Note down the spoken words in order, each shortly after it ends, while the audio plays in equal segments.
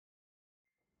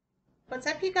What's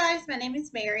up, you guys? My name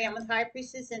is Mary. I'm with High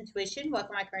Priestess Intuition.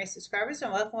 Welcome, my current subscribers,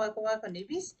 and welcome,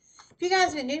 newbies. If you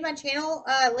guys are new to my channel,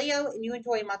 Leo, and you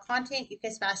enjoy my content, you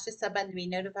can smash the sub button to be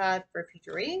notified for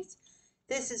future readings.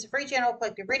 This is a free general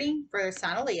collective reading for the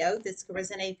sign of Leo. This could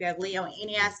resonate if you have Leo in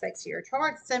any aspects of your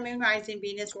charts, Sun, Moon, Rising,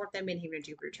 Venus, North, and Midheaven,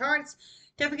 Jupiter charts.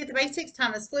 Don't forget the basics.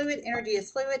 Time is fluid. Energy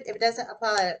is fluid. If it doesn't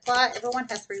apply, let it apply. Everyone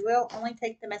has free will. Only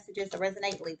take the messages that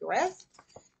resonate. Leave the rest.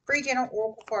 Free general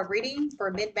oracle card reading for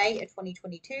mid-May of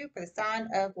 2022 for the sign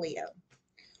of Leo.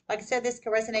 Like I said, this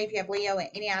can resonate if you have Leo in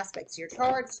any aspects of your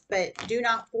charts, but do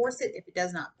not force it if it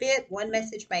does not fit. One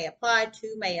message may apply,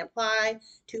 two may apply,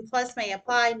 2 plus may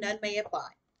apply, none may apply.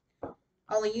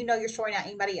 Only you know your story, not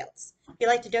anybody else. If you'd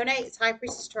like to donate, it's High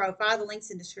Priestess Tarot 5. The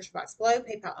link's in the description box below.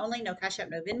 PayPal only, no Cash App,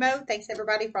 no Venmo. Thanks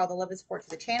everybody for all the love and support to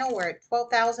the channel. We're at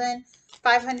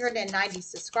 12,590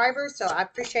 subscribers, so I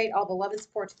appreciate all the love and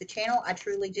support to the channel. I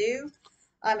truly do.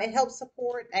 It helps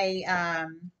support a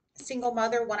single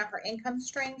mother, one of her income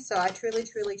streams, so I truly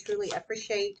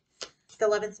appreciate the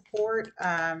love and support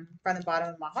from the bottom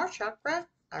of my heart chakra.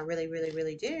 I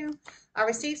really do. I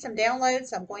received some downloads,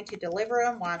 so I'm going to deliver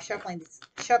them while I'm shuffling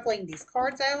these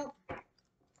cards out.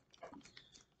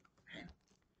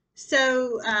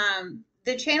 So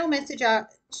the channel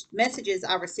messages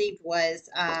I received was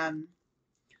an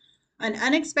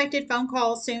unexpected phone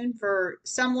call soon for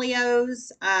some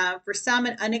Leos. For some,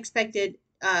 an unexpected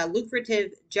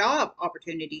lucrative job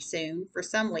opportunity soon for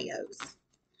some Leos.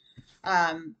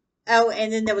 Oh,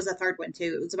 and then there was a third one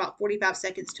too. It was about 45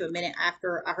 seconds to a minute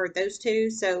after I heard those two.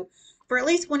 So for at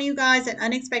least one of you guys, an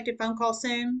unexpected phone call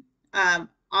soon.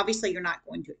 Obviously, you're not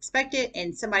going to expect it,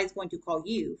 and somebody's going to call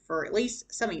you for at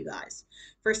least some of you guys.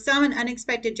 For some, an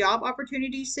unexpected job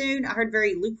opportunity soon. I heard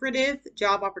very lucrative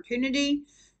job opportunity.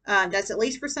 That's at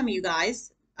least for some of you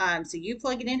guys. So you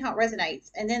plug it in how it resonates.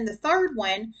 And then the third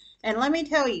one, and let me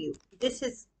tell you, this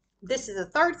is the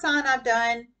third sign I've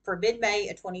done for mid-May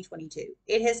of 2022.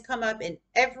 It has come up in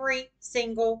every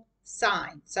single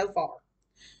sign so far.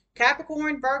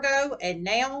 Capricorn, Virgo, and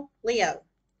now Leo.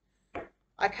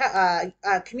 A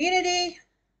community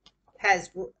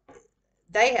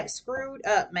they have screwed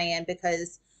up, man,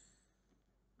 because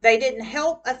they didn't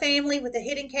help a family with a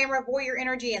hidden camera voyeur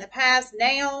energy in the past.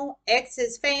 Now,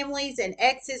 exes' families and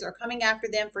exes are coming after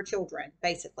them for children,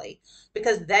 basically,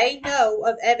 because they know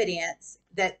of evidence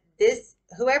that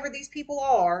whoever these people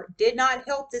are did not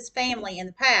help this family in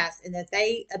the past, and that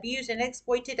they abused and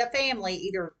exploited a family,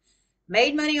 either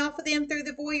made money off of them through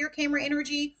the voyeur camera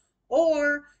energy,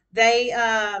 or they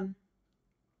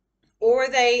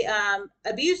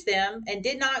abused them and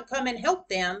did not come and help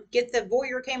them get the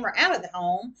voyeur camera out of the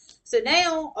home. So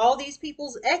now all these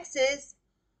people's exes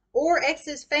or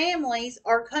exes' families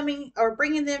are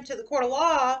bringing them to the court of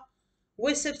law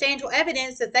with substantial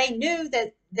evidence that they knew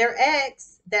that their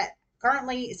ex, that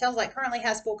it sounds like currently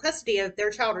has full custody of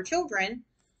their child or children,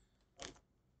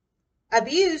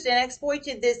 abused and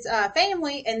exploited this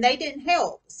family, and they didn't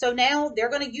help. So now they're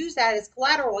going to use that as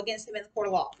collateral against them in the court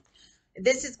of law.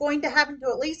 This is going to happen to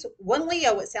at least one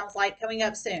Leo, it sounds like, coming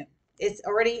up soon. It's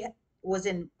already was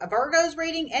in a Virgo's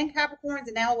reading and Capricorns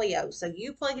and now Leo. So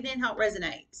you plug it in how it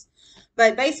resonates.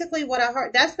 But basically what I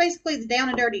heard, that's basically the down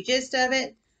and dirty gist of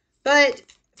it. But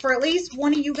for at least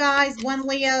one of you guys, one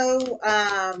Leo,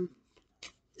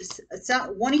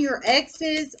 one of your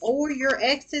exes or your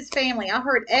ex's family. I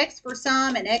heard ex for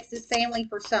some and ex's family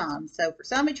for some. So for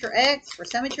some it's your ex, for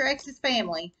some it's your ex's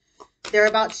family. They're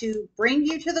about to bring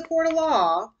you to the court of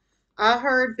law. I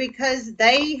heard because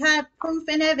they have proof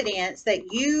and evidence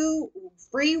that you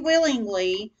free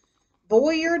willingly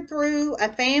voyeured through a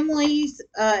family's,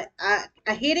 a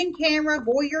hidden camera,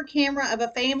 voyeur camera of a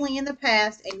family in the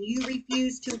past, and you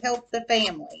refused to help the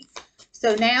family.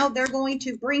 So now they're going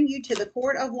to bring you to the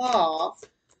court of law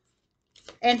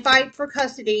and fight for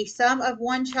custody, some of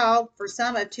one child for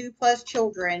some of 2+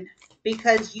 children,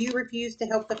 because you refused to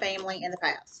help the family in the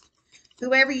past.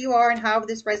 Whoever you are and however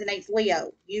this resonates,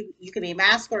 Leo. You can be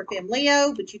masculine or femme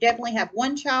Leo, but you definitely have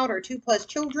one child or 2+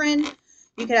 children.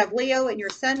 You could have Leo in your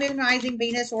Sun, Moon, Rising,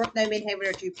 Venus, North Node, Midheaven,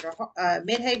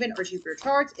 or Jupiter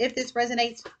charts. If this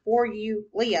resonates for you,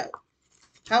 Leo.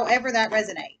 However that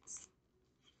resonates.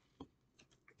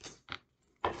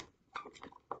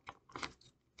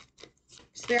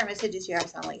 Spirit messages you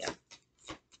have on Leo.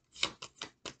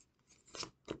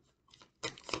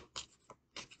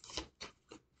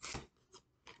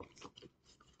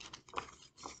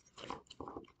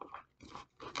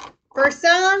 For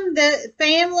some, the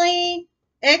family,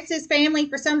 ex's family,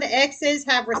 for some, the exes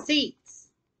have receipts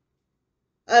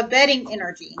of betting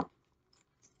energy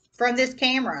from this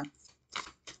camera.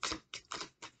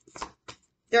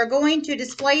 they're going to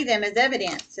display them as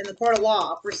evidence in the court of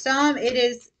law. For some, it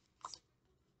is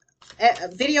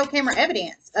video camera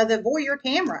evidence of the voyeur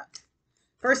camera.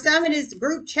 For some, it is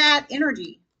group chat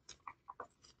energy.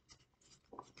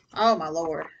 Oh, my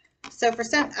Lord. So for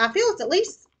some, I feel it's at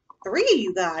least 3 of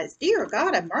you guys. Dear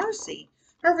God of mercy.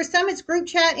 Or for some, it's group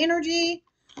chat energy.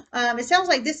 It sounds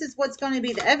like this is what's going to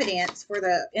be the evidence for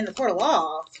in the court of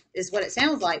law, is what it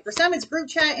sounds like. For some, it's group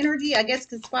chat energy, I guess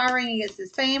conspiring against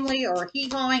his family, or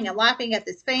hee-hawing and laughing at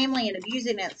this family and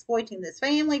abusing and exploiting this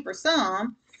family. For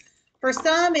some,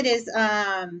 it is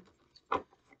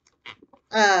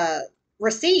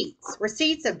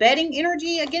receipts of betting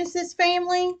energy against this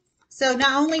family. So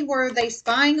not only were they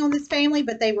spying on this family,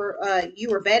 but they were you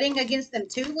were betting against them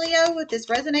too, Leo. If this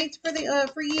resonates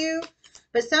for you,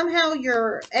 but somehow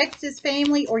your ex's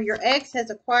family or your ex has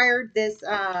acquired this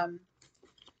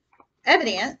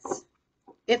evidence.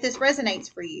 If this resonates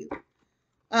for you,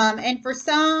 and for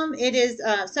some it is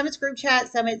some it's group chat,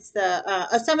 some it's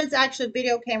some it's actually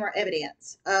video camera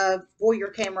evidence of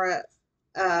voyeur camera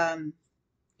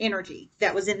energy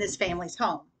that was in this family's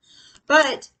home,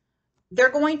 but they're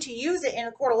going to use it in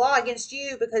a court of law against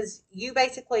you because you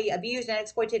basically abused and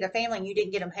exploited a family and you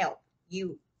didn't get them help.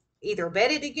 You either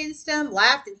betted against them,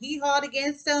 laughed and hee-hawed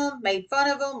against them, made fun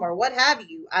of them, or what have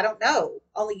you. I don't know.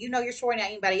 Only you know your story, not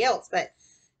anybody else. But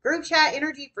group chat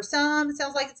energy for some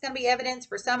sounds like it's going to be evidence.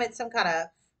 For some, it's some kind of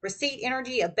receipt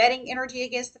energy, a betting energy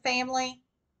against the family.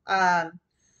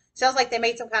 Sounds like they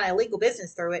made some kind of illegal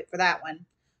business through it for that one.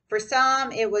 For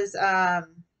some, it was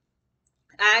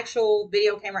actual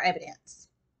video camera evidence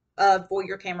of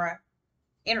voyeur camera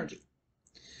energy.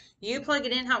 You plug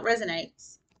it in how it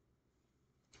resonates.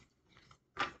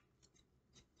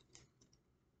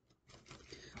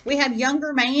 We have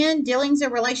younger man, dealings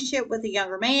of relationship with a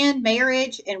younger man,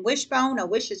 marriage, and wishbone, a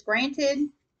wish is granted.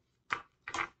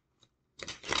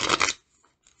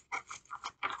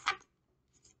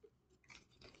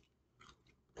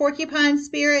 Porcupine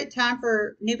spirit, time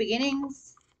for new beginnings.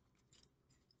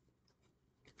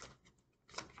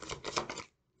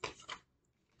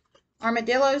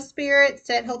 Armadillo spirit,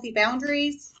 set healthy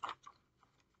boundaries.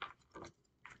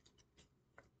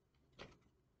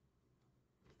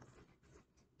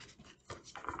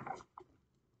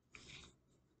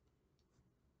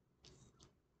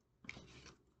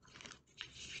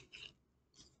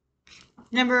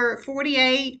 Number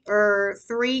 48 or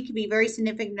 3 could be very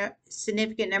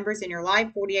significant numbers in your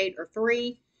life. 48 or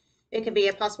 3. It could be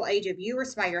a possible age of you or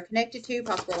somebody you're connected to,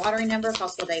 possible lottery number,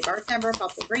 possible day birth number,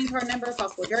 possible green card number,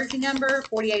 possible jersey number,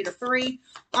 48 or 3.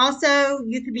 Also,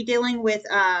 you could be dealing with,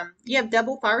 you have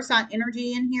double fire sign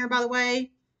energy in here, by the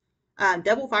way.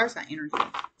 Double fire sign energy.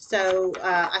 So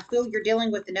I feel you're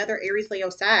dealing with another Aries, Leo,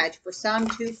 Sag. For some,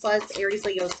 2+ Aries,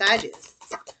 Leo, Sages.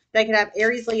 They could have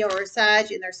Aries, Leo, or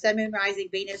Sag in their Sun, Moon, Rising,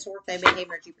 Venus, or if they may have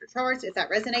their Jupiter charts. If that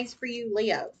resonates for you,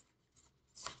 Leo.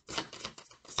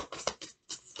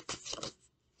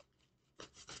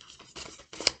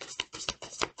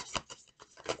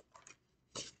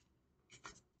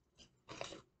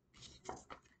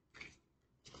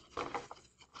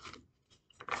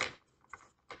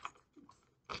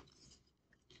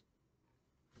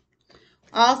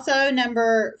 Also,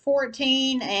 number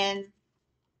 14 and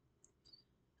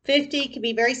 50 could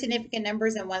be very significant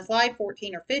numbers in one's life,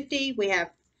 14 or 50. We have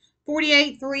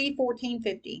 48, 3, 14,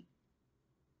 50.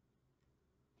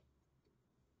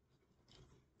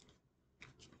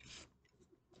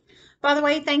 By the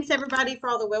way, thanks everybody for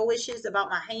all the well wishes about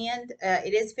my hand.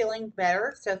 It is feeling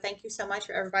better. So thank you so much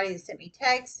for everybody that sent me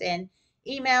texts and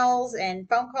emails and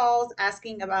phone calls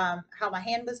asking about how my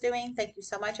hand was doing. Thank you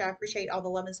so much. I appreciate all the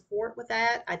love and support with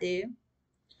that. I do.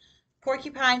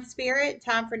 Porcupine spirit,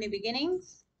 time for new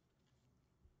beginnings.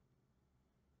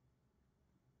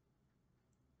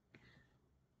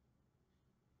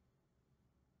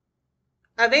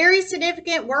 A very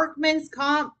significant workman's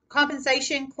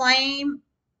compensation claim,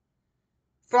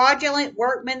 fraudulent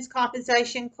workman's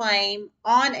compensation claim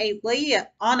on a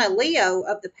Leo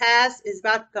of the past is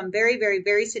about to become very, very,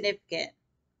 very significant.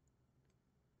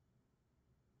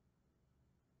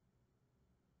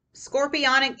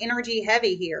 Scorpionic energy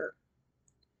heavy here.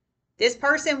 This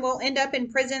person will end up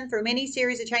in prison through many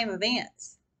series of chain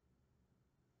events.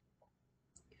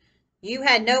 You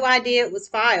had no idea it was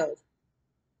filed.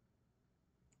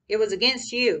 It was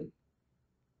against you.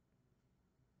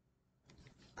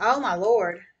 Oh my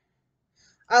Lord.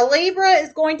 A Libra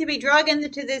is going to be drug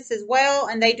into this as well,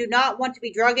 and they do not want to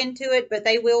be drug into it, but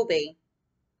they will be.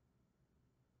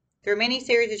 Through many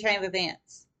series of chain of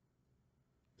events.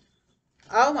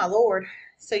 Oh my Lord.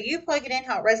 So you plug it in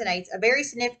how it resonates. A very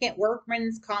significant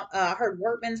workman's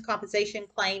compensation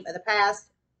claim of the past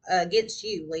against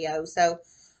you, Leo. So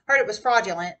heard it was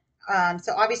fraudulent.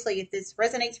 So obviously, if this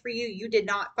resonates for you, you did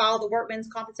not file the workman's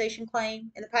compensation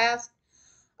claim in the past.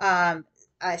 Um,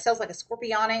 it sounds like a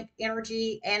scorpionic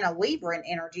energy and a Libran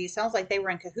energy. It sounds like they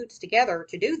were in cahoots together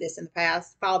to do this in the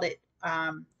past. Filed it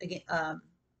again.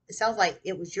 It sounds like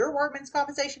it was your workman's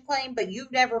compensation claim, but you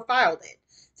never filed it.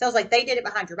 Sounds like they did it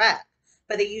behind your back,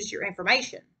 but they used your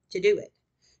information to do it.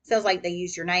 Sounds like they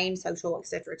used your name, social,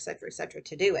 etc., etc., etc.,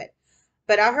 to do it.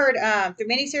 But I heard through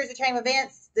many series of chain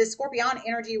events, the Scorpion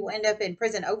energy will end up in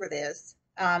prison over this.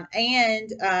 And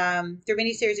through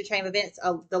many series of chain events,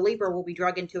 the Libra will be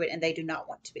drug into it, and they do not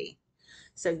want to be.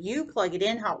 So you plug it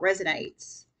in how it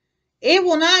resonates. It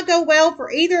will not go well for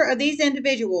either of these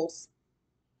individuals.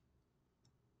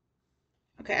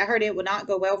 Okay, I heard it will not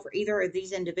go well for either of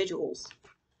these individuals.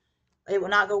 It will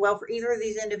not go well for either of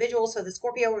these individuals. So the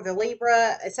Scorpio or the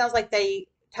Libra, it sounds like they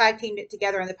tag teamed it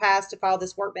together in the past to file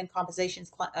this workman's compensation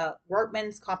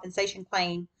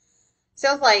claim.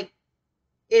 Sounds like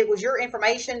it was your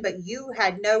information, but you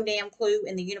had no damn clue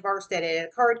in the universe that it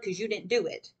occurred because you didn't do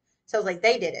it. Sounds like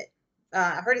they did it.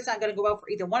 I heard it's not going to go well for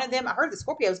either one of them. I heard the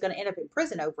Scorpio is going to end up in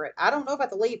prison over it. I don't know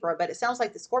about the Libra, but it sounds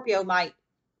like the Scorpio might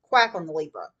quack on the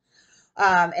Libra.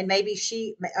 And maybe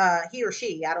he or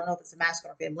she, I don't know if it's a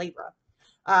masculine or femme Libra.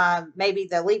 Maybe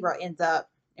the Libra ends up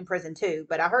in prison too,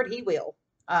 but I heard he will.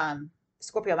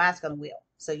 Scorpio masculine will.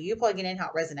 So you plug it in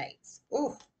how it resonates.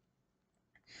 Ooh.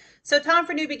 So time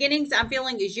for new beginnings, I'm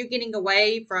feeling, is you getting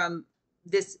away from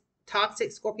this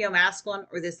toxic Scorpio masculine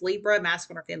or this Libra,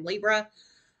 masculine or femme Libra,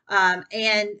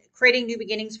 and creating new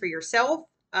beginnings for yourself,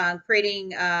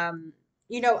 creating,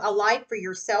 a life for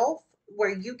yourself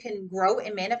where you can grow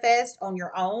and manifest on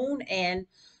your own and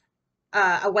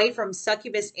away from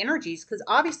succubus energies. Because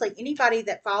obviously, anybody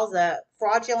that files a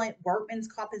fraudulent workman's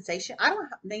compensation, I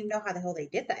don't even know how the hell they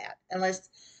did that, unless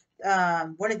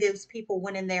one of those people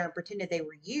went in there and pretended they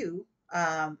were you.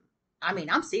 I mean,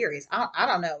 I'm serious. I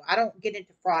don't know. I don't get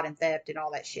into fraud and theft and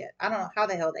all that shit. I don't know how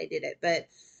the hell they did it, but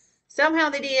somehow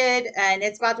they did, and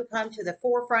it's about to come to the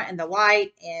forefront and the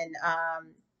light. And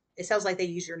it sounds like they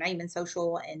use your name and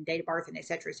social and date of birth and et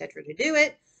cetera, to do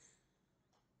it.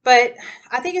 But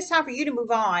I think it's time for you to move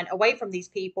on away from these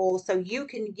people so you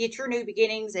can get your new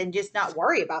beginnings and just not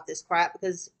worry about this crap,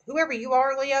 because whoever you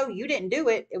are, Leo, you didn't do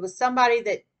it. It was somebody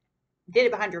that did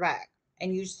it behind your back,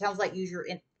 and you sounds like use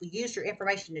your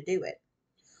information to do it.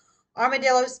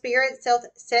 Armadillo spirit,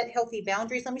 set healthy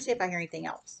boundaries. Let me see if I hear anything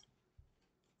else.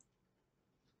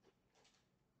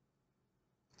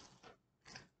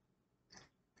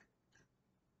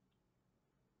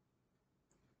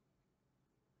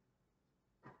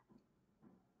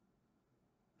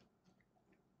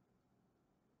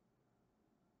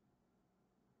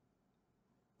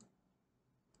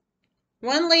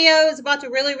 One Leo is about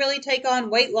to really, really take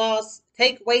weight loss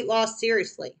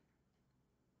seriously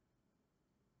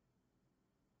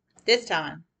this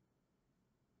time.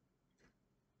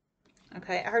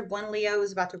 Okay, I heard one Leo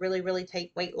is about to really, really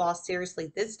take weight loss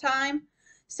seriously this time.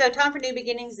 So time for new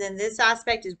beginnings, and this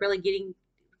aspect is really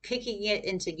kicking it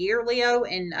into gear, Leo,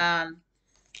 and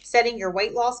setting your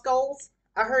weight loss goals.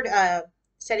 I heard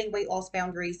setting weight loss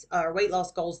boundaries or weight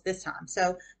loss goals this time.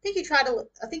 So I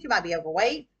think you might be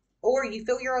overweight, or you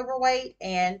feel you're overweight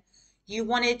and you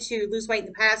wanted to lose weight in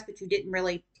the past, but you didn't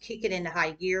really kick it into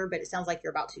high gear, but it sounds like you're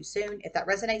about too soon. If that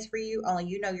resonates for you, only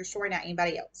you know your story, not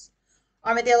anybody else.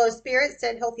 Armadillo spirit,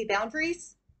 set healthy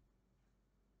boundaries.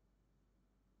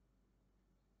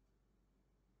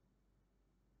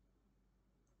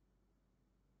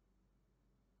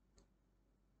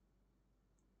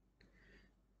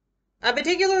 A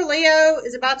particular Leo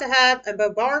is about to have a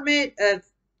bombardment of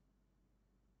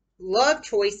love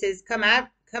choices come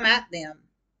at them.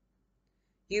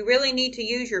 You really need to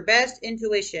use your best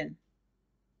intuition.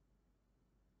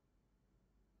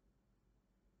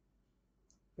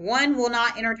 One will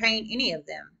not entertain any of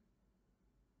them.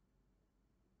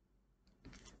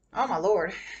 Oh my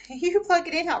Lord. You plug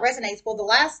it in how it resonates. Well, the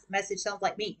last message sounds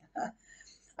like me.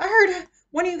 I heard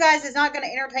one of you guys is not going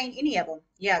to entertain any of them.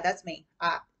 Yeah, that's me.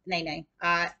 Nay.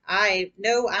 I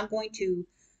know I'm going to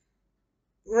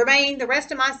remain the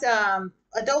rest of my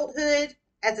adulthood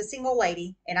as a single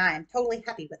lady, and I am totally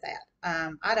happy with that.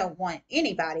 I don't want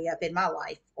anybody up in my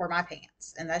life or my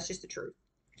pants, and that's just the truth.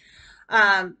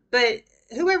 But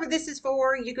whoever this is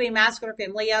for, you can be masculine or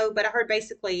femme Leo, but I heard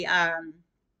basically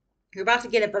you're about to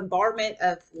get a bombardment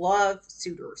of love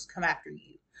suitors come after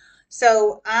you.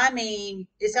 So, I mean,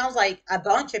 it sounds like a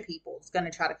bunch of people is going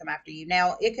to try to come after you.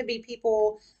 Now, it could be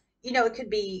people, it could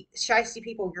be shysty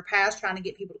people in your past trying to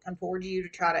get people to come towards you to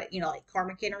try to, like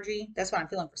karmic energy. That's what I'm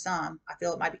feeling for some. I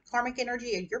feel it might be karmic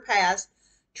energy in your past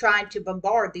trying to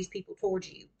bombard these people towards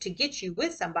you to get you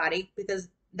with somebody because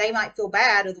they might feel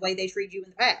bad of the way they treated you in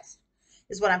the past,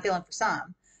 is what I'm feeling for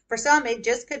some. For some, it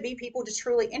just could be people just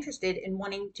truly interested in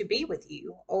wanting to be with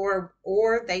you, or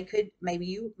they could maybe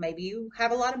you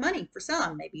have a lot of money. For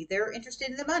some, maybe they're interested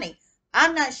in the money.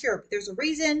 I'm not sure, but there's a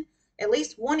reason at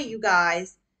least one of you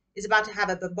guys is about to have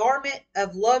a bombardment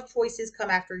of love choices come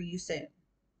after you soon.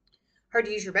 Heard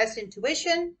to use your best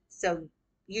intuition, so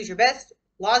use your best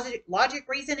logic,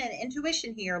 reason, and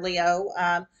intuition here, Leo.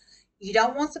 You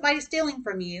don't want somebody stealing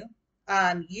from you.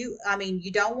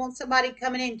 You don't want somebody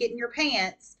coming in getting your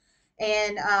pants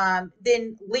and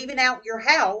then leaving out your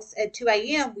house at 2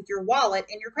 a.m. with your wallet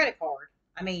and your credit card.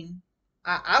 I mean,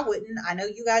 I wouldn't. I know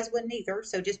you guys wouldn't either.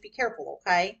 So just be careful,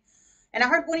 okay? And I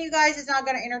heard one of you guys is not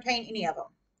going to entertain any of them.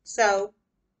 So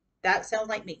that sounds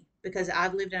like me because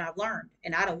I've lived and I've learned,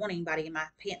 and I don't want anybody in my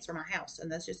pants or my house,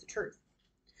 and that's just the truth.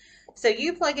 So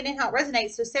you plug it in how it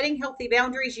resonates. So setting healthy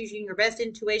boundaries using your best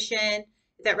intuition.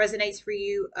 If that resonates for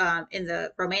you in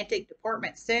the romantic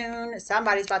department soon,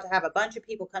 somebody's about to have a bunch of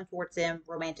people come towards them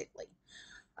romantically.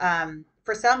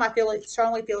 For some,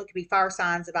 strongly feel it could be fire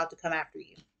signs about to come after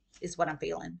you, is what I'm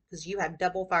feeling, because you have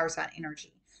double fire sign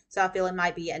energy. So I feel it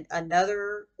might be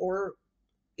another or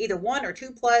either 1 or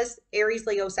 2 plus Aries,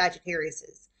 Leo,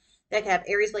 Sagittariuses. They could have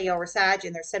Aries, Leo, or Sag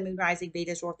in their Sun, Moon, Rising,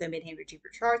 Venus, North, and Midheaven,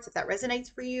 Jupiter charts, if that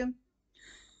resonates for you.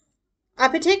 A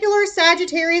particular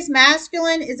Sagittarius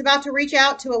masculine is about to reach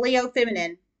out to a Leo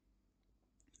feminine,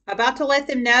 about to let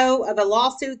them know of a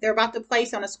lawsuit they're about to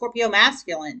place on a Scorpio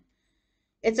masculine.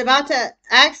 It's about to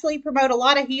actually promote a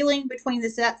lot of healing between the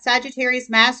Sagittarius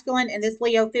masculine and this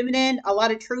Leo feminine. A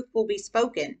lot of truth will be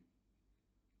spoken.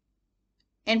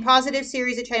 And positive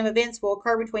series of chain events will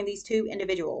occur between these two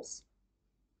individuals.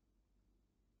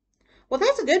 Well,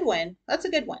 that's a good one. That's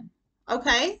a good one.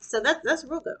 Okay, so that's a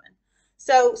real good one.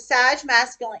 So Sag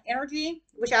masculine energy,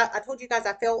 which I told you guys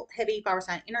I felt heavy fire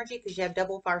sign energy because you have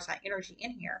double fire sign energy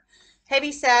in here.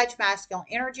 Heavy Sag masculine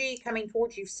energy coming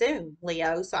towards you soon,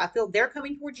 Leo. So I feel they're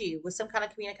coming towards you with some kind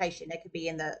of communication. It could be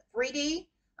in the 3D,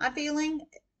 I'm feeling,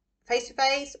 face to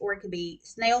face, or it could be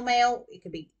snail mail. It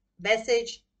could be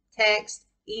message, text,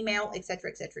 email,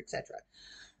 etc., etc., etc.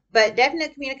 But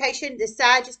definite communication. The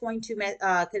Sag is going to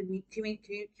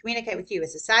communicate with you.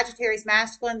 It's a Sagittarius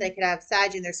masculine. They could have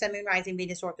Sag in their Sun, Moon, Rising,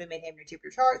 Venus, North, Midheaven, or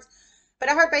Jupiter charts. But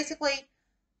I heard basically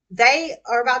they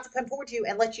are about to come towards you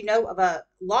and let you know of a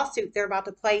lawsuit they're about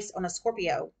to place on a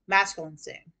Scorpio masculine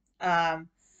soon. And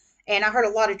I heard a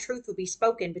lot of truth will be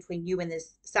spoken between you and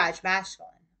this Sag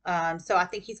masculine. So I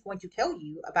think he's going to tell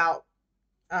you about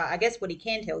I guess what he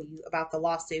can tell you about the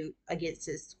lawsuit against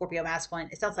his Scorpio masculine.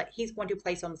 It sounds like he's going to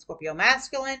place on the Scorpio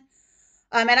masculine.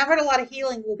 And I heard a lot of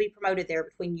healing will be promoted there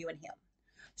between you and him.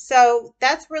 So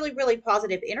that's really, really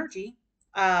positive energy.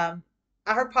 I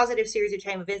heard positive series of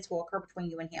chain events will occur between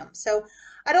you and him. So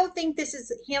I don't think this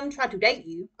is him trying to date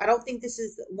you. I don't think this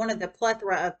is one of the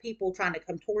plethora of people trying to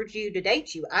come towards you to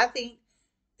date you. I think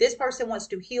this person wants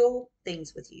to heal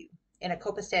things with you in a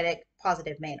copacetic,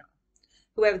 positive manner.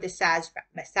 Whoever the Sag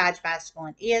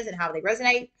masculine is and how they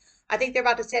resonate. I think they're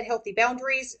about to set healthy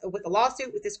boundaries with the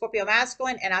lawsuit with the Scorpio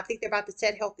masculine, and I think they're about to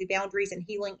set healthy boundaries and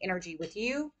healing energy with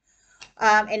you.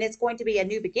 And it's going to be a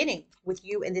new beginning with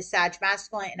you and this Sag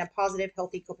masculine in a positive,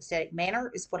 healthy, copacetic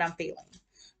manner is what I'm feeling.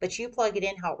 But you plug it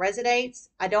in how it resonates.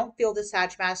 I don't feel the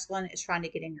Sag masculine is trying to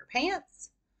get in your pants.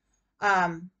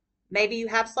 Maybe you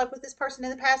have slept with this person in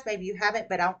the past. Maybe you haven't,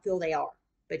 but I don't feel they are.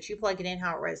 But you plug it in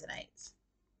how it resonates.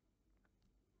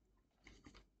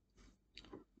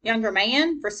 Younger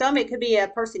man. For some, it could be a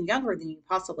person younger than you,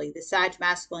 possibly. The Sag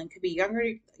masculine could be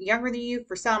younger than you.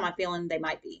 For some, I'm feeling they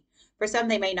might be. For some,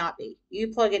 they may not be. You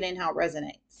plug it in how it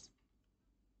resonates.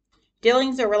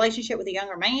 Dealings or relationship with a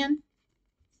younger man.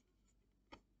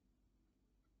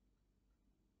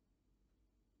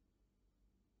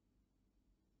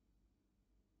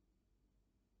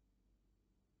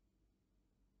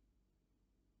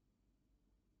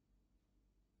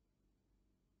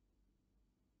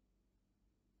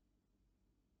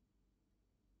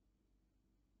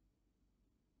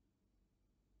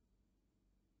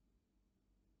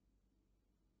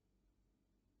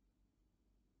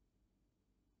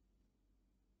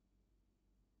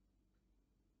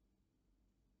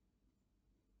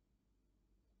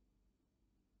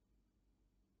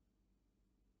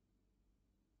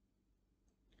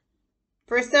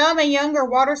 For some, a younger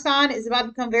water sign is about to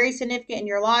become very significant in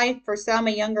your life. For some,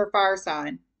 a younger fire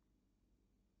sign.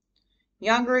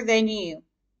 Younger than you.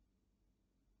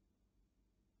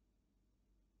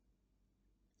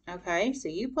 Okay, so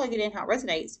you plug it in how it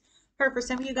resonates. For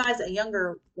some of you guys, a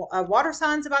younger water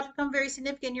sign is about to become very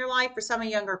significant in your life. For some, a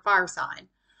younger fire sign.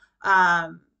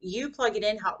 You plug it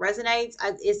in how it resonates.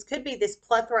 It could be this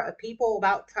plethora of people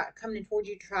coming towards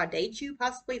you to try to date you,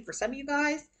 possibly for some of you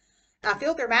guys. I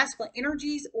feel their masculine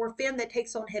energies or fem that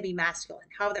takes on heavy masculine,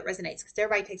 how that resonates, because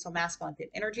everybody takes on masculine fem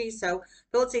energies. So I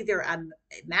feel it's either a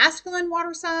masculine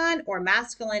water sign or a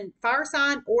masculine fire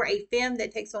sign, or a fem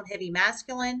that takes on heavy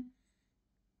masculine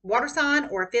water sign,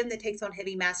 or a fem that takes on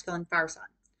heavy masculine fire sign.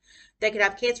 They could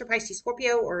have Cancer, Pisces,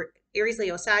 Scorpio, or Aries,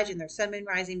 Leo, Sag in their Sun, Moon,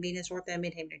 Rising, Venus, Ortho,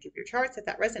 Midheaven, and Jupiter charts, if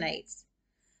that resonates.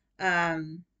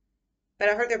 But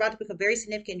I heard they're about to become very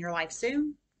significant in your life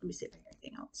soon. Let me see if there's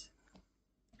anything else.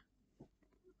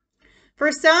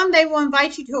 For some, they will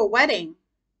invite you to a wedding.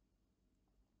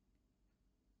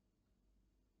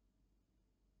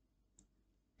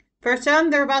 For some,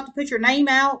 they're about to put your name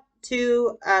out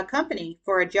to a company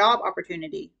for a job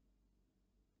opportunity.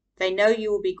 They know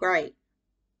you will be great.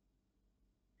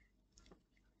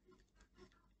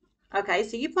 Okay,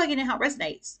 so you plug it in how it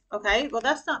resonates. Okay, well,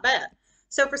 that's not bad.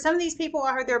 So for some of these people,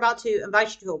 I heard they're about to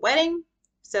invite you to a wedding.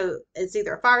 So it's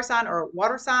either a fire sign or a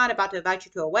water sign about to invite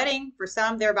you to a wedding. For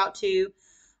some, they're about to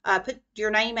put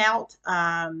your name out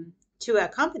to a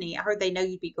company. I heard they know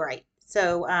you'd be great.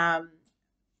 So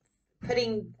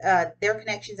putting their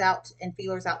connections out and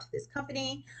feelers out to this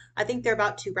company. I think they're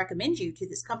about to recommend you to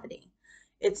this company.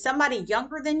 It's somebody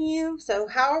younger than you. So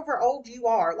however old you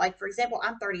are, like for example,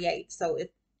 I'm 38. So if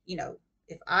you know,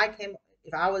 if I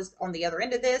was on the other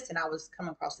end of this and I was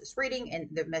coming across this reading and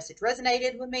the message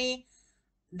resonated with me,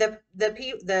 the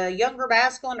younger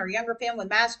masculine or younger femme with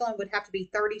masculine would have to be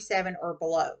 37 or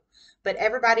below. But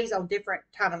everybody's on different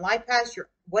time in life paths. You're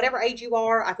whatever age you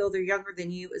are, I feel they're younger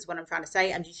than you is what I'm trying to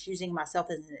say. I'm just using myself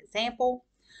as an example.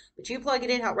 But you plug it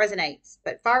in how it resonates.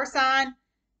 But fire sign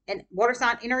and water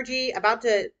sign energy about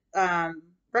to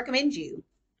recommend you,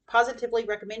 positively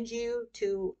recommend you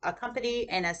to a company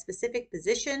and a specific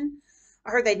position.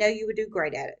 I heard they know you would do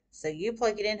great at it. So you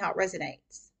plug it in how it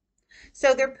resonates.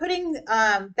 So they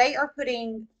are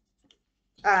putting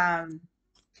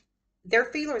their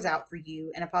feelers out for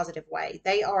you in a positive way.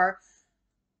 They are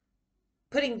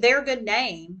putting their good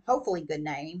name, hopefully good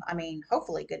name,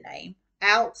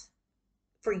 out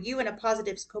for you in a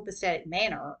positive copacetic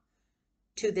manner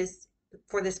to this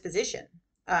for this position,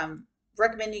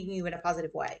 recommending you in a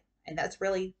positive way. And that's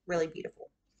really, really beautiful.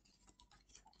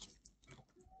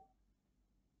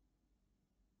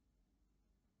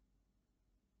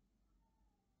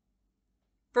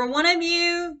 For one of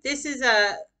you, this is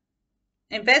a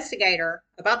investigator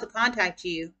about to contact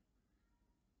you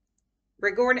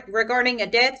regarding a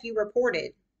death you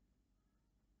reported,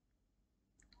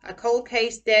 a cold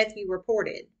case death you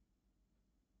reported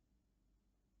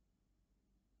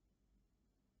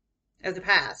of the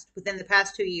past, within the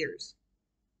past 2 years.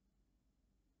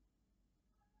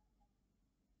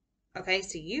 Okay,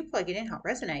 so you plug it in how it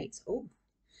resonates. Oh,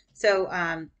 so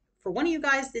for one of you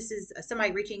guys, this is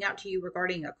somebody reaching out to you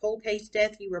regarding a cold case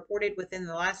death you reported within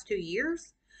the last 2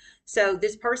 years. So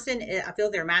this person, I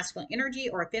feel their masculine energy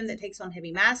or a femme that takes on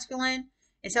heavy masculine.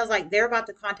 It sounds like they're about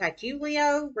to contact you,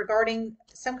 Leo, regarding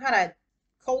some kind of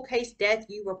cold case death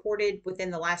you reported within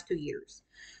the last 2 years.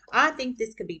 I think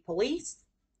this could be police,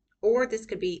 or this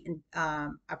could be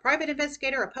a private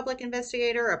investigator, a public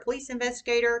investigator, a police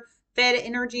investigator, Fed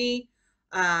energy,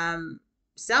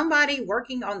 somebody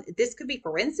working on this could be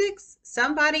forensics,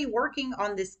 somebody working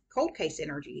on this cold case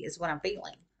energy is what I'm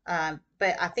feeling.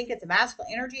 But I think it's a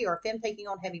masculine energy or a femme taking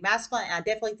on heavy masculine, and I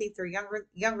definitely think they're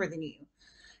younger than you.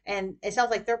 And it sounds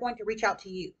like they're going to reach out to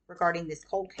you regarding this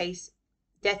cold case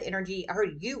death energy. I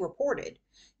heard you reported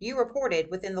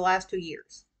within the last 2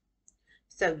 years.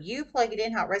 So you plug it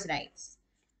in how it resonates.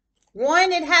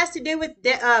 One, it has to do with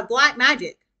black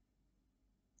magic.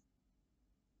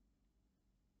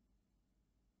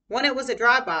 One, it was a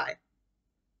drive-by.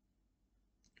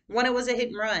 One, it was a hit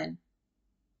and run.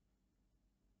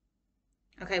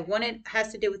 Okay, one, it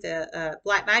has to do with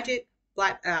black magic,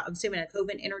 I'm assuming a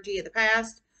coven energy of the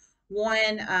past.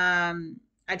 One,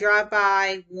 a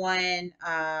drive-by. One,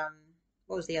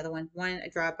 what was the other one? One, a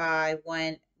drive-by.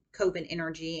 One, coven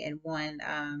energy, and one,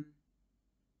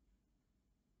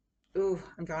 ooh,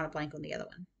 I'm drawing a blank on the other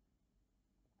one.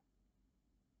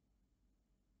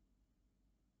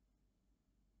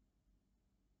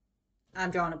 I'm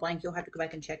drawing a blank. You'll have to go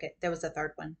back and check it. There was a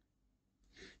third one.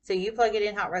 So you plug it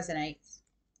in how it resonates.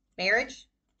 Marriage.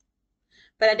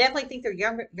 But I definitely think they're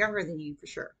younger than you for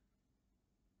sure.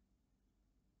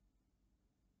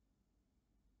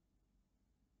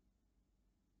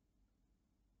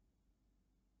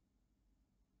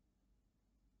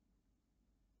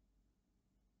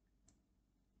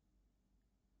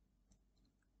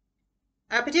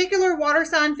 A particular water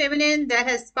sign feminine that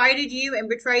has spited you and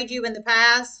betrayed you in the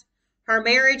past, her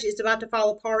marriage is about to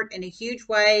fall apart in a huge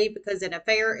way because an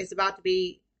affair is about to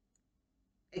be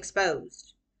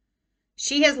exposed.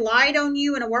 She has lied on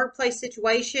you in a workplace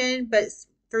situation, but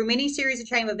through many series of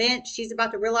chain events, she's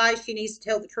about to realize she needs to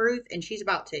tell the truth, and she's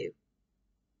about to.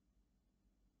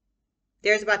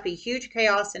 There's about to be huge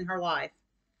chaos in her life.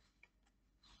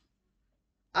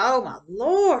 Oh my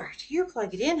Lord, you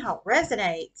plug it in how it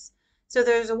resonates. So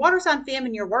there's a water sign femme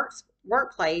in your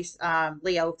workplace,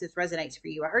 Leo, if this resonates for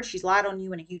you. I heard she's lied on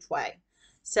you in a huge way.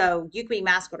 So you can be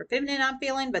masculine or feminine, I'm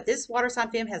feeling, but this water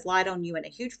sign femme has lied on you in a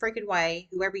huge freaking way,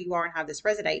 whoever you are and how this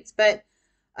resonates. But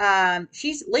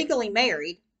she's legally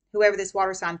married, whoever this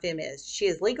water sign femme is. She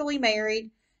is legally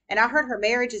married, and I heard her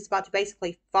marriage is about to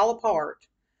basically fall apart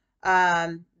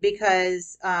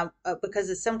because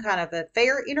of some kind of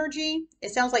affair energy. It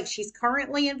sounds like she's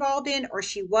currently involved in, or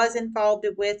she was involved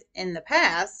with in the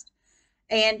past,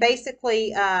 and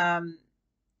basically,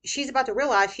 she's about to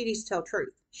realize she needs to tell the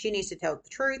truth. She needs to tell the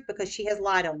truth because she has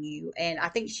lied on you, and I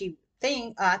think she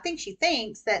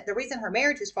thinks that the reason her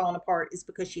marriage is falling apart is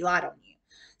because she lied on you.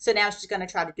 So now she's going to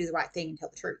try to do the right thing and tell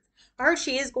the truth. I heard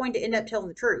she is going to end up telling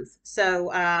the truth. So,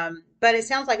 but it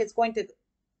sounds like it's going to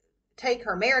take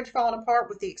her marriage falling apart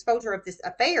with the exposure of this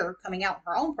affair coming out in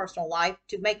her own personal life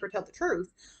to make her tell the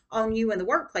truth on you in the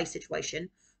workplace situation,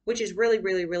 which is really,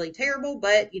 really, really terrible.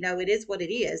 But, you know, it is what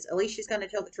it is. At least she's going to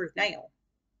tell the truth now.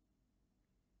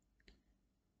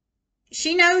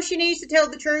 She knows she needs to tell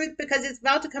the truth because it's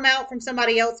about to come out from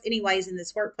somebody else anyways in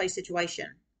this workplace situation.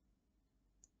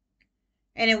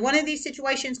 And in one of these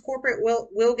situations, corporate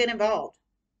will get involved.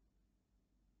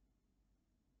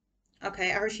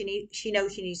 Okay, I heard she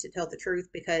knows she needs to tell the truth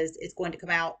because it's going to come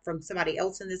out from somebody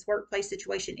else in this workplace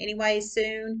situation anyway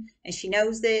soon, and she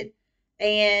knows it.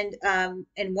 And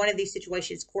in one of these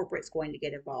situations, corporate's going to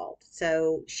get involved.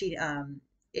 So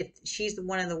if she's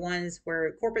one of the ones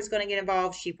where corporate's going to get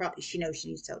involved, she knows she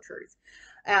needs to tell the truth.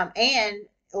 And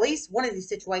at least one of these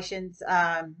situations,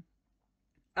 uh,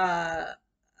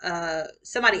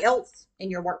 somebody else in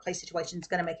your workplace situation is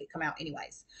going to make it come out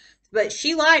anyways. But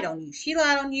she lied on you. She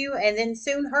lied on you, and then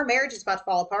soon her marriage is about to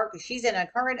fall apart because she's in a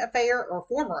current affair or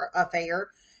former affair,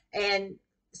 and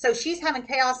so she's having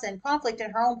chaos and conflict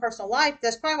in her own personal life.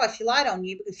 That's probably why she lied on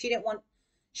you because she didn't want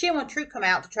truth come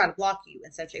out to try to block you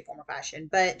in some shape, form, or fashion.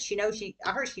 But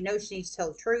I heard she knows she needs to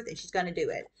tell the truth, and she's going to do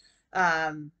it.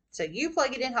 So you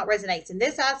plug it in how it resonates. In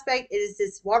this aspect, it is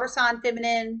this water sign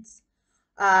feminine's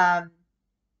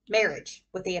marriage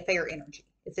with the affair energy.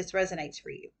 If this resonates for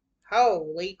you.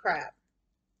 Holy crap.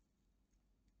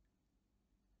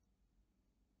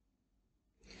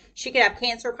 She could have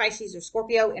Cancer, Pisces, or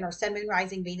Scorpio in her Sun, Moon,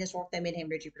 Rising, Venus, North Node,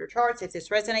 Midheaven, Jupiter charts. If this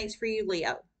resonates for you,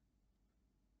 Leo.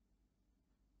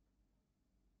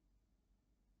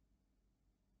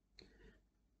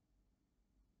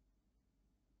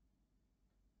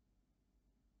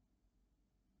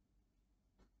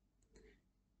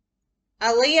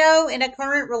 A Leo in a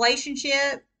current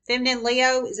relationship, feminine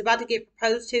Leo, is about to get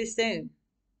proposed to soon.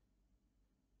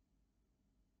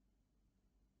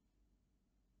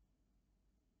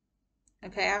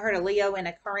 Okay, I heard a Leo in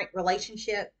a current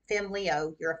relationship. Fem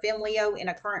Leo. You're a Fem Leo in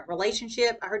a current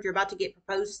relationship. I heard you're about to get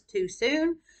proposed to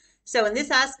soon. So in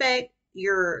this aspect,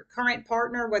 your current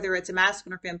partner, whether it's a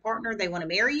masculine or femme partner, they want to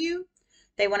marry you.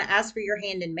 They want to ask for your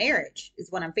hand in marriage,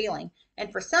 is what I'm feeling.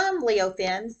 And for some Leo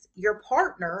femmes, your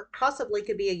partner possibly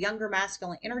could be a younger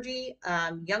masculine energy,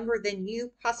 younger than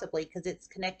you, possibly, because it's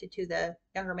connected to the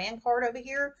younger man card over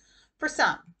here. For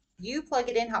some, you plug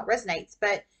it in how it resonates,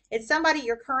 but it's somebody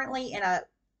you're currently in a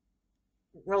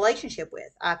relationship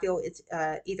with. I feel it's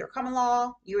either common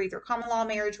law, you're either common law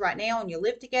marriage right now and you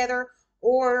live together,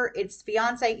 or it's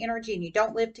fiance energy and you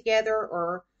don't live together,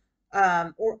 or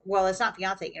well, it's not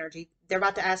fiance energy. They're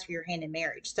about to ask for your hand in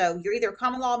marriage. So you're either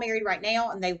common law married right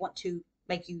now and they want to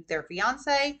make you their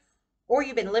fiance, or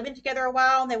you've been living together a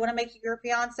while and they want to make you your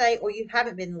fiance, or you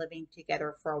haven't been living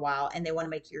together for a while and they want to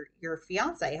make you your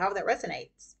fiance. However that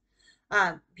resonates.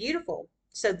 Beautiful.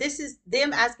 So this is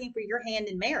them asking for your hand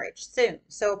in marriage soon.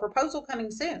 So a proposal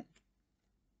coming soon.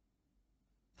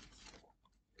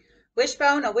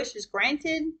 Wishbone, a wish is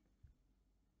granted.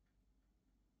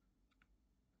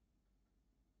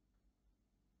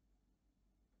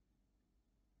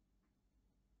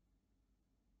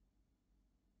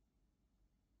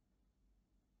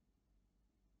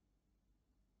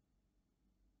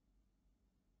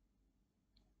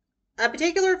 A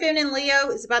particular feminine Leo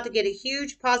is about to get a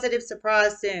huge positive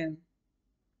surprise soon.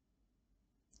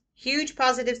 Huge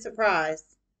positive surprise.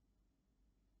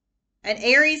 An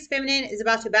Aries feminine is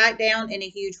about to back down in a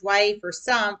huge way. For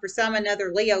some,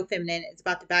 another Leo feminine is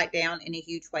about to back down in a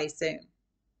huge way soon.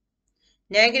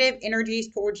 Negative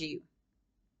energies towards you.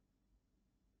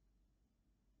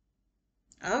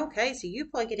 Okay, so you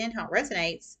plug it in how it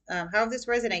resonates. How this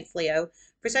resonates, Leo.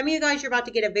 For some of you guys, you're about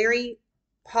to get a very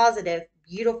positive,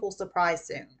 beautiful surprise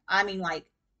soon. I mean, like,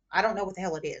 I don't know what the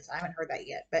hell it is. I haven't heard that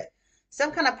yet, but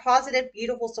some kind of positive,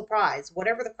 beautiful surprise,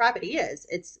 whatever the crap it is.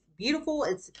 It's beautiful,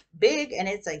 it's big, and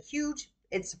it's a huge,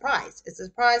 it's surprise. It's a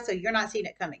surprise, so you're not seeing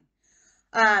it coming.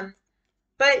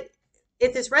 But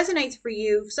if this resonates for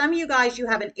you, some of you guys, you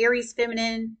have an Aries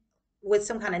feminine with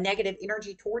some kind of negative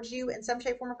energy towards you in some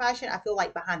shape, form, or fashion. I feel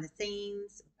like behind the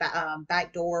scenes,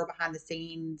 back door, behind the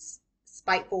scenes,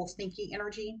 spiteful, sneaky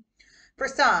energy. For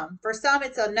some,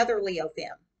 it's another Leo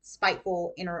fem,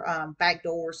 spiteful, back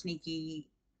door, sneaky,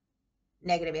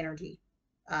 negative energy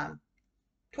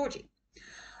towards you.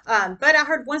 But I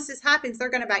heard once this happens,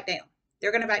 they're going to back down.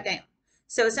 They're going to back down.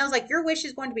 So it sounds like your wish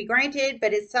is going to be granted,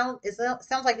 but it sounds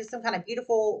like it's some kind of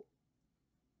beautiful,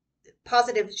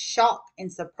 positive shock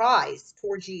and surprise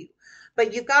towards you.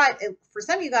 But you've got, for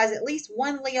some of you guys, at least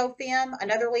one Leo fem,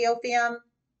 another Leo fem,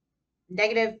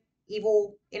 negative,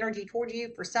 evil energy towards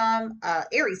you. For some,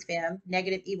 Aries fem,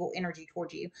 negative, evil energy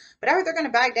towards you. But I heard they're going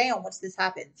to back down once this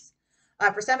happens.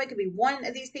 For some, it could be one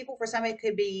of these people. For some, it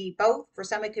could be both. For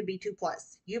some, it could be 2+.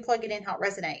 You plug it in how it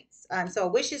resonates. So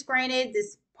a wish is granted.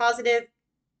 This positive,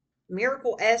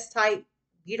 miracle-esque type,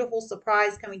 beautiful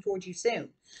surprise coming towards you soon.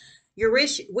 Your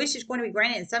wish is going to be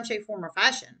granted in some shape, form, or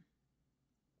fashion.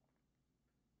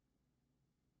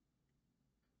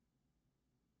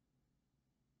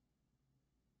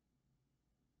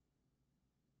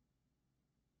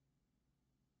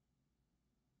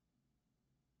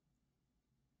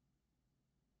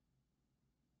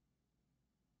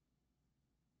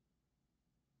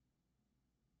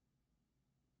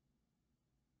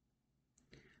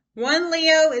 One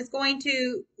Leo is going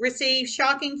to receive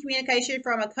shocking communication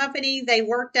from a company they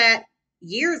worked at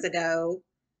years ago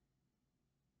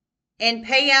and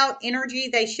payout energy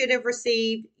they should have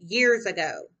received years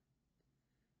ago.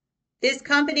 This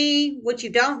company, what you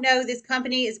don't know, this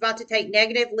company is about to take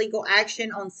negative legal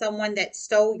action on someone that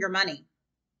stole your money.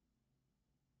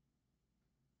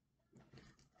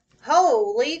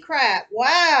 Holy crap.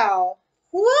 Wow.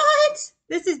 What?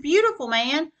 This is beautiful,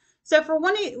 man. So for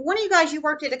one of you guys, you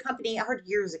worked at a company, I heard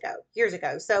years ago.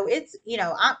 So it's,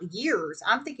 years.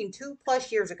 I'm thinking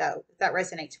 2+ years ago, if that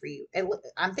resonates for you.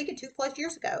 I'm thinking 2+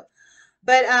 years ago.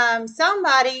 But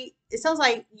somebody, it sounds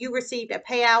like you received a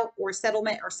payout or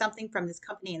settlement or something from this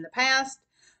company in the past.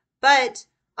 But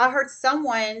I heard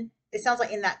someone, it sounds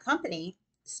like in that company,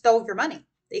 stole your money.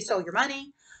 They stole your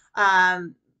money.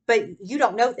 But you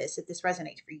don't know this if this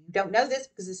resonates for you. You don't know this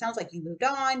because it sounds like you moved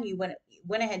on. You went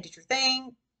ahead and did your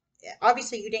thing.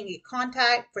 Obviously, you didn't get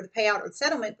contact for the payout or the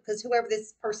settlement because whoever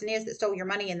this person is that stole your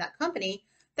money in that company,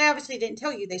 they obviously didn't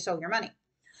tell you they stole your money.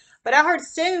 But I heard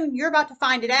soon you're about to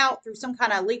find it out through some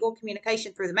kind of legal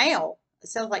communication through the mail. It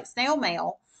sounds like snail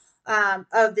mail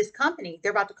of this company.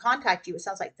 They're about to contact you. It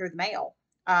sounds like through the mail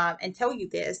and tell you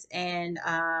this and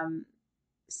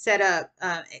set up,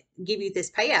 give you this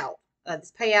payout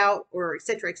or et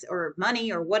cetera, or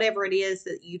money or whatever it is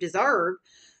that you deserve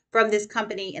from this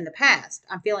company in the past.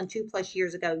 I'm feeling 2+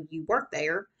 years ago you worked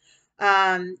there.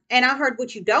 And I heard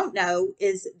what you don't know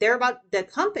is the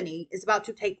company is about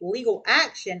to take legal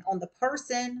action on the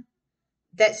person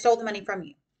that stole the money from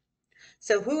you.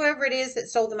 So whoever it is that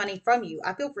stole the money from you,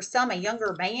 I feel for some, a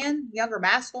younger man, younger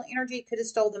masculine energy could have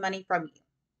stole the money from you,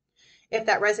 if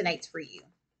that resonates for you.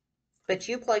 But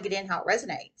you plug it in how it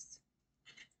resonates.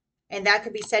 And that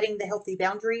could be setting the healthy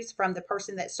boundaries from the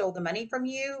person that stole the money from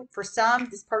you. For some,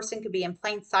 this person could be in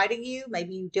plain sight of you.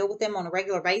 Maybe you deal with them on a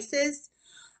regular basis.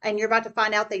 And you're about to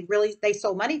find out they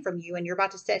stole money from you, and you're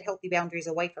about to set healthy boundaries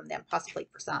away from them, possibly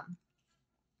for some.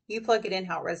 You plug it in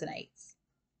how it resonates.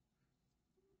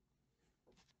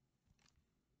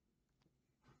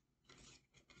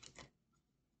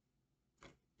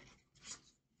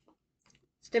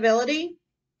 Stability.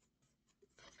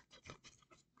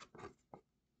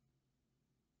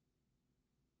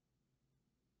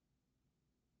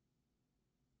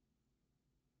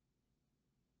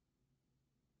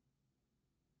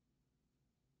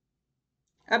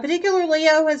 A particular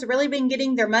Leo has really been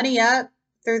getting their money up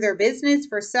through their business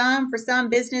for some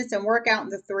business and work out in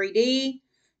the 3D.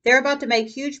 They're about to make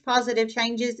huge positive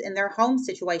changes in their home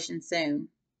situation soon.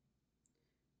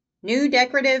 New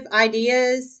decorative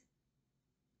ideas,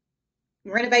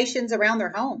 renovations around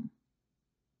their home.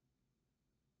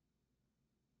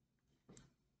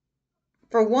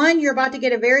 For one, you're about to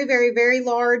get a very, very, very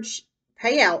large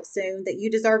payout soon that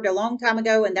you deserved a long time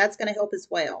ago, and that's going to help as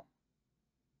well.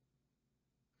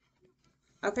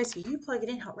 Okay, so you plug it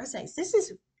in how it resonates. This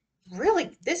is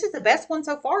the best one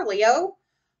so far, Leo.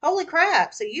 Holy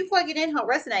crap. So you plug it in how it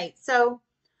resonates. So,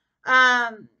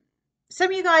 um,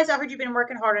 some of you guys, I heard you've been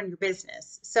working hard on your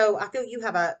business. So I feel you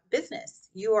have a business.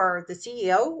 You are the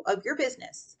CEO of your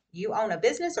business. You own a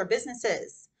business or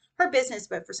businesses. Her business,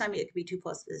 but for some of you, it could be two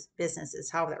plus businesses,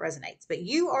 however that resonates. But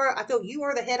I feel you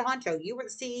are the head honcho. You are the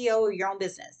CEO of your own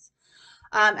business.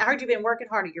 I heard you've been working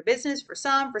hard at your business. For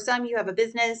some, you have a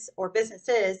business or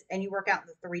businesses and you work out in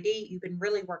the 3D. You've been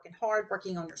really working hard,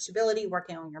 working on your stability,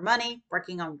 working on your money,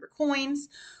 working on your coins,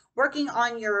 working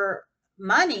on your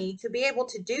money to be able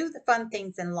to do the fun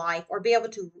things in life or be able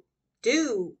to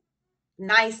do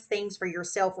nice things for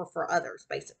yourself or for others,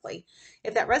 basically,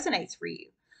 if that resonates for you.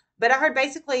 But I heard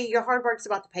basically your hard work's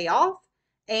about to pay off,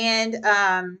 and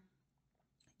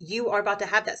you are about to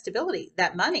have that stability,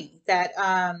 that money, that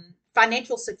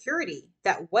financial security,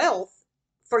 that wealth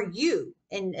for you.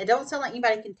 And it don't sound like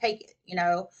anybody can take it.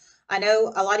 I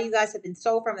know a lot of you guys have been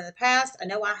stole from in the past. I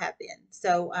know I have been.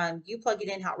 So you plug it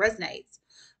in how it resonates.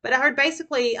 But I heard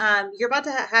basically you're about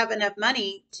to have enough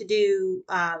money to do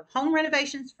home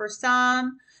renovations for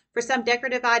some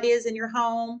decorative ideas in your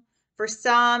home. For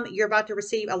some, you're about to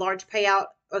receive a large payout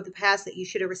of the past that you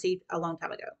should have received a long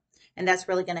time ago. And that's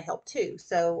really going to help too.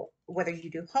 So whether you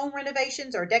do home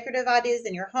renovations or decorative ideas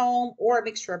in your home or a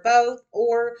mixture of both,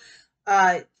 or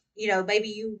maybe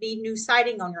you need new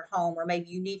siding on your home, or maybe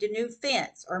you need a new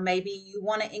fence, or maybe you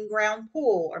want an in-ground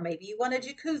pool, or maybe you want a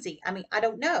jacuzzi. I mean, I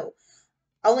don't know.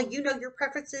 Only you know your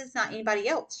preferences, not anybody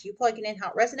else. You plug it in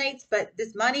how it resonates, but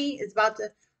this money is about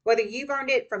to, whether you've earned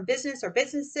it from business or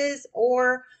businesses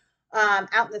or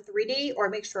out in the 3D or a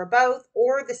mixture of both,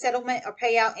 or the settlement or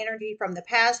payout energy from the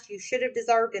past you should have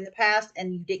deserved in the past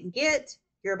and you didn't get,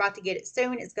 you're about to get it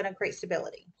soon. It's going to create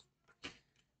stability.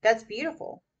 That's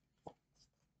beautiful.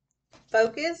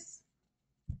 Focus.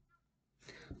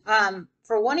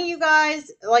 For one of you guys,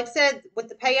 like I said, with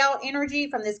the payout energy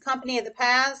from this company of the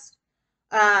past,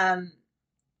 um,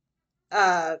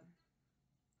 uh,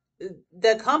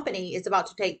 the company is about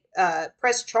to take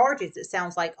press charges, it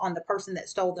sounds like, on the person that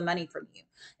stole the money from you.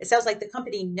 It sounds like the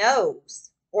company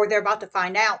knows, or they're about to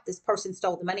find out this person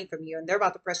stole the money from you, and they're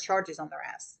about to press charges on their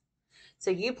ass. So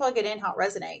you plug it in how it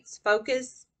resonates.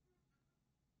 Focus.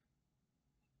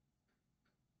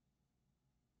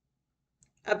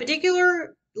 A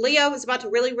particular Leo is about to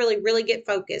really, really, really get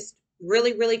focused.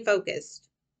 Really, really focused.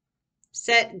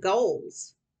 Set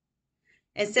goals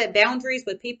and set boundaries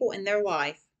with people in their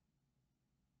life.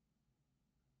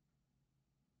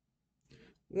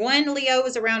 One Leo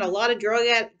is around a lot of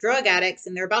drug addicts,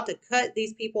 and they're about to cut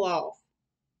these people off.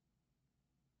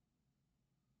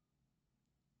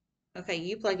 Okay,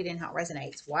 you plug it in how it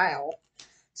resonates. Wow.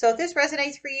 So if this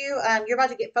resonates for you, you're about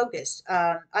to get focused.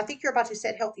 I think you're about to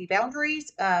set healthy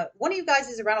boundaries. One of you guys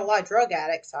is around a lot of drug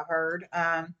addicts, I heard,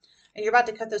 and you're about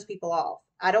to cut those people off.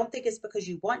 I don't think it's because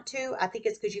you want to. I think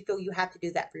it's because you feel you have to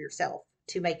do that for yourself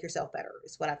to make yourself better,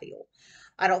 is what I feel.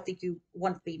 I don't think you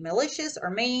want to be malicious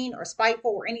or mean or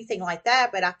spiteful or anything like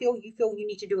that, but I feel you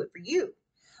need to do it for you.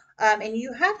 And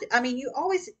you have to, I mean, you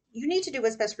need to do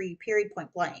what's best for you, period,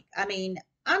 point blank. I mean,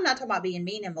 I'm not talking about being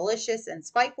mean and malicious and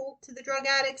spiteful to the drug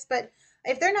addicts, but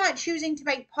if they're not choosing to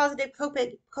make positive,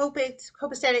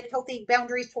 copacetic, healthy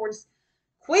boundaries towards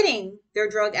quitting their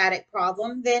drug addict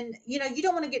problem, then, you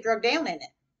don't want to get drugged down in it.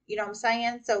 You know what I'm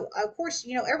saying? So, of course,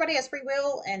 everybody has free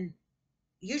will and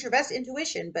use your best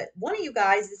intuition, but one of you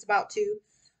guys is about to,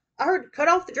 I heard, cut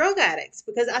off the drug addicts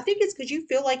because I think it's because you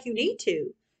feel like you need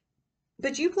to.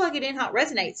 But you plug it in how it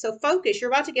resonates. So focus.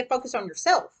 You're about to get focused on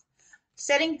yourself.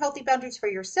 Setting healthy boundaries for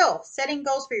yourself. Setting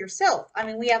goals for yourself. I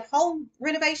mean, we have home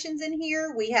renovations in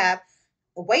here. We have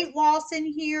weight loss in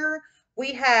here.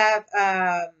 We have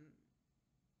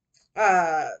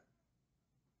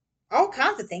all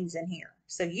kinds of things in here.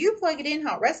 So you plug it in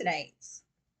how it resonates.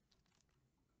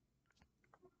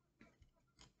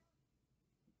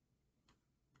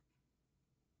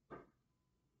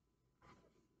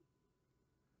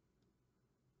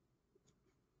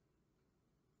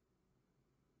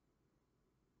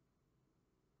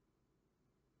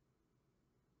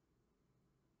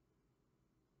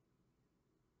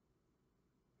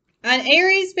 An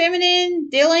Aries feminine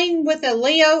dealing with a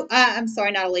Leo, I'm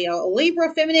sorry, not a Leo, a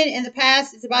Libra feminine in the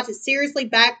past is about to seriously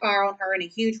backfire on her in a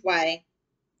huge way.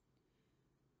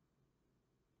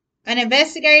 An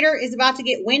investigator is about to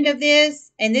get wind of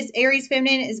this, and this Aries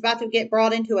feminine is about to get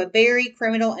brought into a very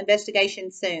criminal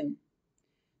investigation soon.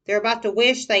 They're about to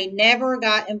wish they never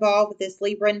got involved with this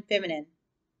Libran feminine.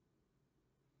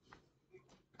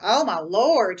 Oh my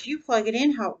Lord, you plug it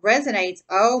in how it resonates.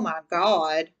 Oh my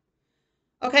God.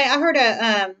 Okay, I heard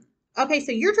okay,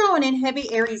 so you're drawing in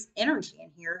heavy Aries energy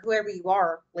in here, whoever you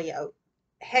are, Leo.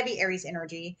 Heavy Aries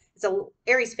energy. It's a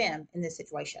Aries fem in this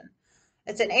situation.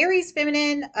 It's an Aries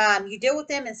feminine. You deal with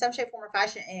them in some shape, form, or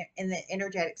fashion in the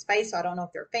energetic space. So I don't know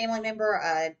if they're a family member,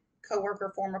 a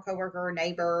coworker, former coworker,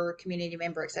 neighbor, community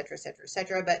member, etc., etc.,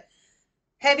 etc. But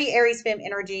heavy Aries fem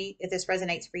energy, if this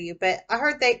resonates for you. But I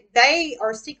heard they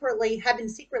are have been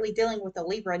secretly dealing with the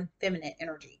Libra feminine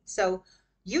energy. So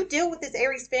you deal with this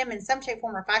Aries fem in some shape,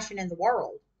 form, or fashion in the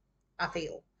world, I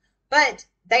feel. But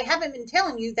they haven't been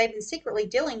telling you they've been secretly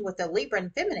dealing with the Libra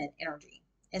feminine energy.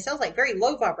 It sounds like very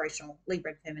low vibrational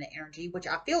Libra feminine energy, which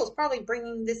I feel is probably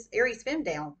bringing this Aries fem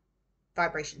down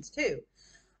vibrations too.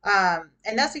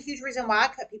 And that's a huge reason why I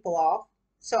cut people off.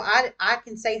 So I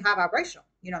can say high vibrational.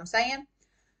 You know what I'm saying?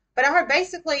 But I heard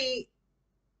basically,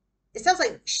 it sounds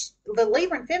like the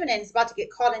Libra feminine is about to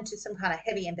get caught into some kind of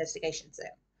heavy investigation soon,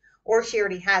 or she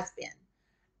already has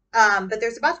been. But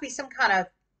there's about to be some kind of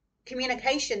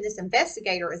communication this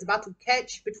investigator is about to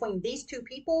catch between these two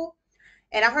people.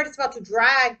 And I heard it's about to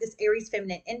drag this Aries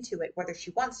feminine into it, whether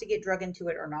she wants to get drug into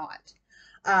it or not.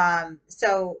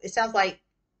 So it sounds like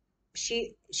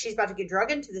she's about to get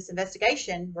drug into this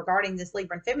investigation regarding this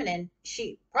Libra feminine.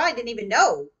 She probably didn't even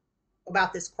know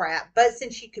about this crap, but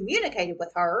since she communicated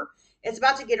with her, it's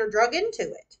about to get her drug into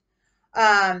it.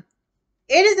 Um,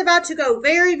 it is about to go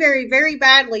very, very, very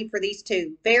badly for these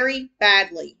two, very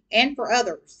badly, and for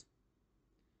others.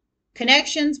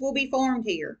 Connections will be formed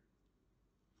here.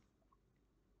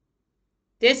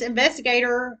 This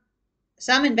investigator,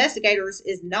 some investigators,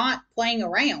 is not playing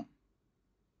around.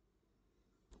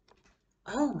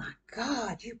 Oh my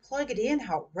God, you plug it in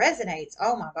how it resonates.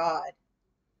 Oh my God.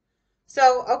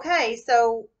 So, okay,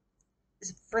 so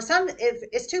for some, if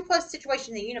it's 2+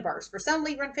 situation in the universe. For some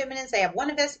Libra feminines, they have one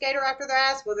investigator after their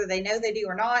ass, whether they know they do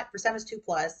or not. For some, it's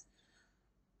 2+.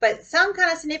 But some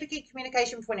kind of significant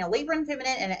communication between a Libra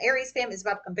feminine and an Aries fem is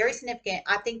about to become very significant.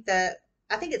 I think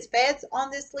it's feds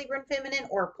on this Libra feminine,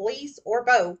 or police, or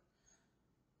both.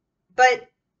 But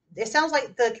it sounds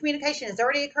like the communication has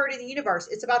already occurred in the universe.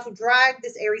 It's about to drag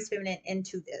this Aries feminine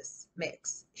into this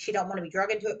mix. She don't want to be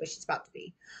dragged into it, but she's about to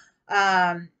be.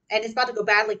 And it's about to go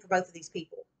badly for both of these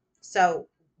people. So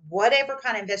whatever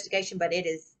kind of investigation, but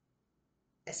it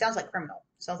sounds like criminal.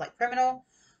 It sounds like criminal.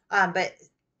 But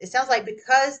it sounds like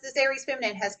because this Aries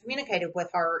feminine has communicated with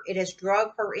her, it has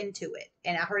drugged her into it.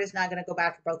 And I heard it's not going to go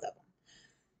bad for both of them.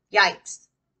 Yikes.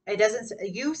 It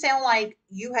doesn't, you sound like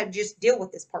you have just deal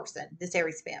with this person, this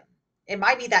Aries fem. It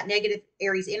might be that negative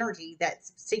Aries energy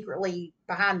that's secretly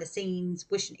behind the scenes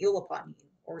wishing ill upon you,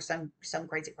 or some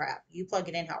crazy crap. You plug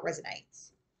it in how it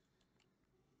resonates.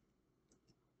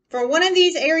 For one of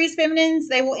these Aries feminines,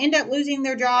 they will end up losing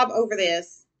their job over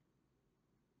this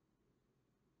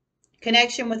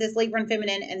connection with this Libra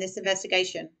feminine and this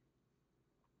investigation.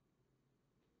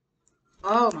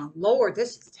 Oh my Lord,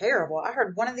 this is terrible. I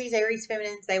heard one of these Aries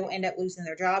feminines, they will end up losing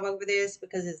their job over this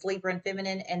because it's Libra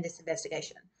feminine and this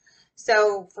investigation.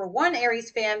 So for one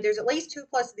Aries fem, there's at least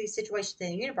 2+ of these situations in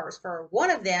the universe. For one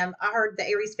of them, I heard the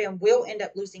Aries fem will end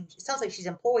up losing. It sounds like she's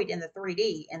employed in the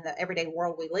 3D, in the everyday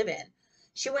world we live in.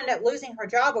 She will end up losing her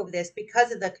job over this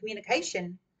because of the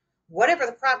communication, whatever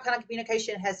the crap kind of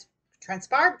communication has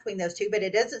transpired between those two, but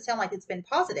it doesn't sound like it's been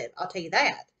positive. I'll tell you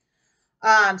that.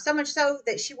 So much so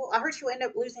that I heard she will end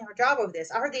up losing her job over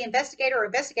this. I heard the investigator or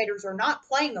investigators are not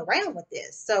playing around with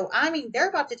this. So, I mean, they're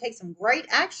about to take some great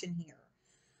action here.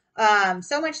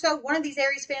 So much so, one of these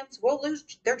Aries femmes will lose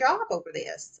their job over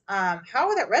this.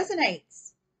 How that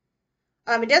resonates.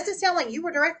 It doesn't sound like you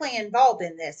were directly involved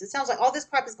in this. It sounds like all this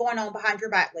crap is going on behind your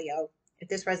back, Leo, if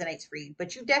this resonates for you.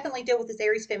 But you definitely deal with this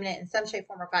Aries feminine in some shape,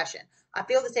 form, or fashion. I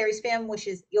feel this Aries femme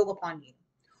wishes ill upon you.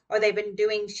 Or they've been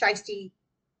doing shisty,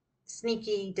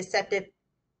 sneaky, deceptive,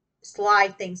 sly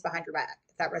things behind your back,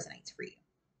 if that resonates for you.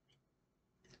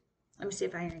 Let me see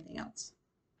if I hear anything else.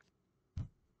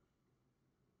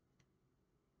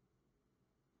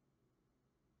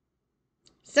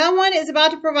 Someone is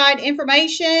about to provide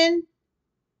information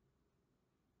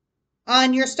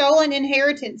on your stolen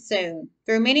inheritance soon.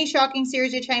 Through many shocking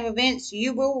series of chain events,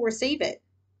 you will receive it.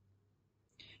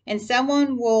 And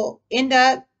someone will end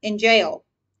up in jail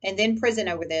and then prison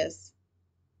over this.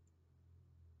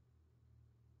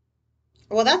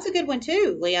 Well, that's a good one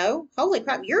too, Leo. Holy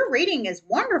crap, your reading is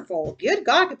wonderful. Good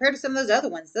God, compared to some of those other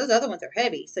ones. Those other ones are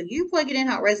heavy. So you plug it in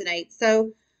how it resonates.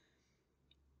 So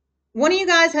one of you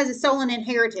guys has a stolen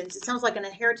inheritance. It sounds like an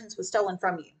inheritance was stolen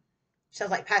from you. It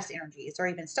sounds like past energy. It's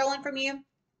already been stolen from you.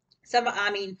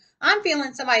 I mean, I'm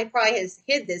feeling somebody probably has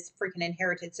hid this freaking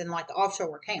inheritance in like an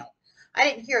offshore account. I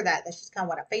didn't hear that. That's just kind of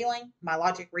what I'm feeling. My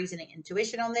logic, reasoning,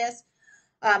 intuition on this.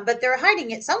 But they're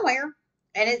hiding it somewhere,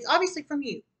 and it's obviously from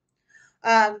you.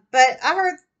 But I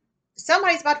heard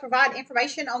somebody's about to provide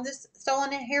information on this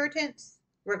stolen inheritance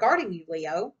regarding you,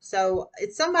 Leo. So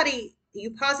it's somebody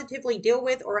you positively deal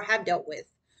with or have dealt with.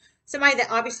 Somebody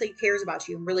that obviously cares about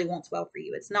you and really wants well for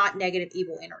you. It's not negative,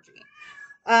 evil energy.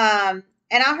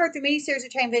 And I heard through many series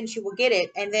of chain events you will get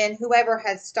it, and then whoever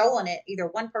has stolen it, either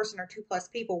one person or two plus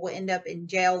people, will end up in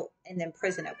jail and then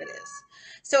prison over this.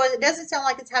 So it doesn't sound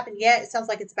like it's happened yet. It sounds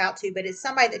like it's about to, but it's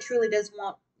somebody that truly does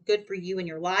want good for you in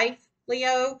your life,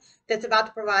 Leo, that's about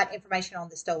to provide information on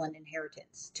the stolen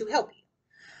inheritance to help you.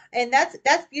 And that's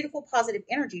beautiful, positive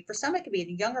energy. For some, it could be a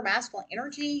younger masculine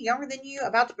energy, younger than you,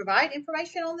 about to provide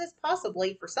information on this,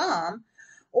 possibly for some,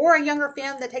 or a younger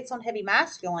femme that takes on heavy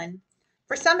masculine.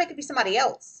 For some, it could be somebody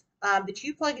else. But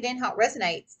you plug it in how it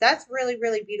resonates. That's really,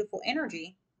 really beautiful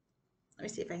energy. Let me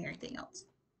see if I hear anything else.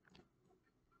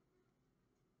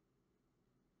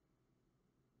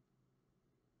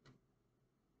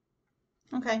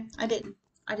 Okay, I didn't.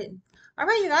 I didn't. All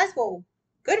right, you guys. Well,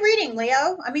 good reading,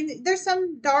 Leo. I mean, there's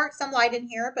some dark, some light in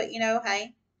here, but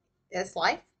hey, it's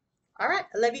life. All right.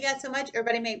 I love you guys so much.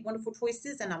 Everybody make wonderful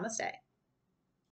choices, and namaste.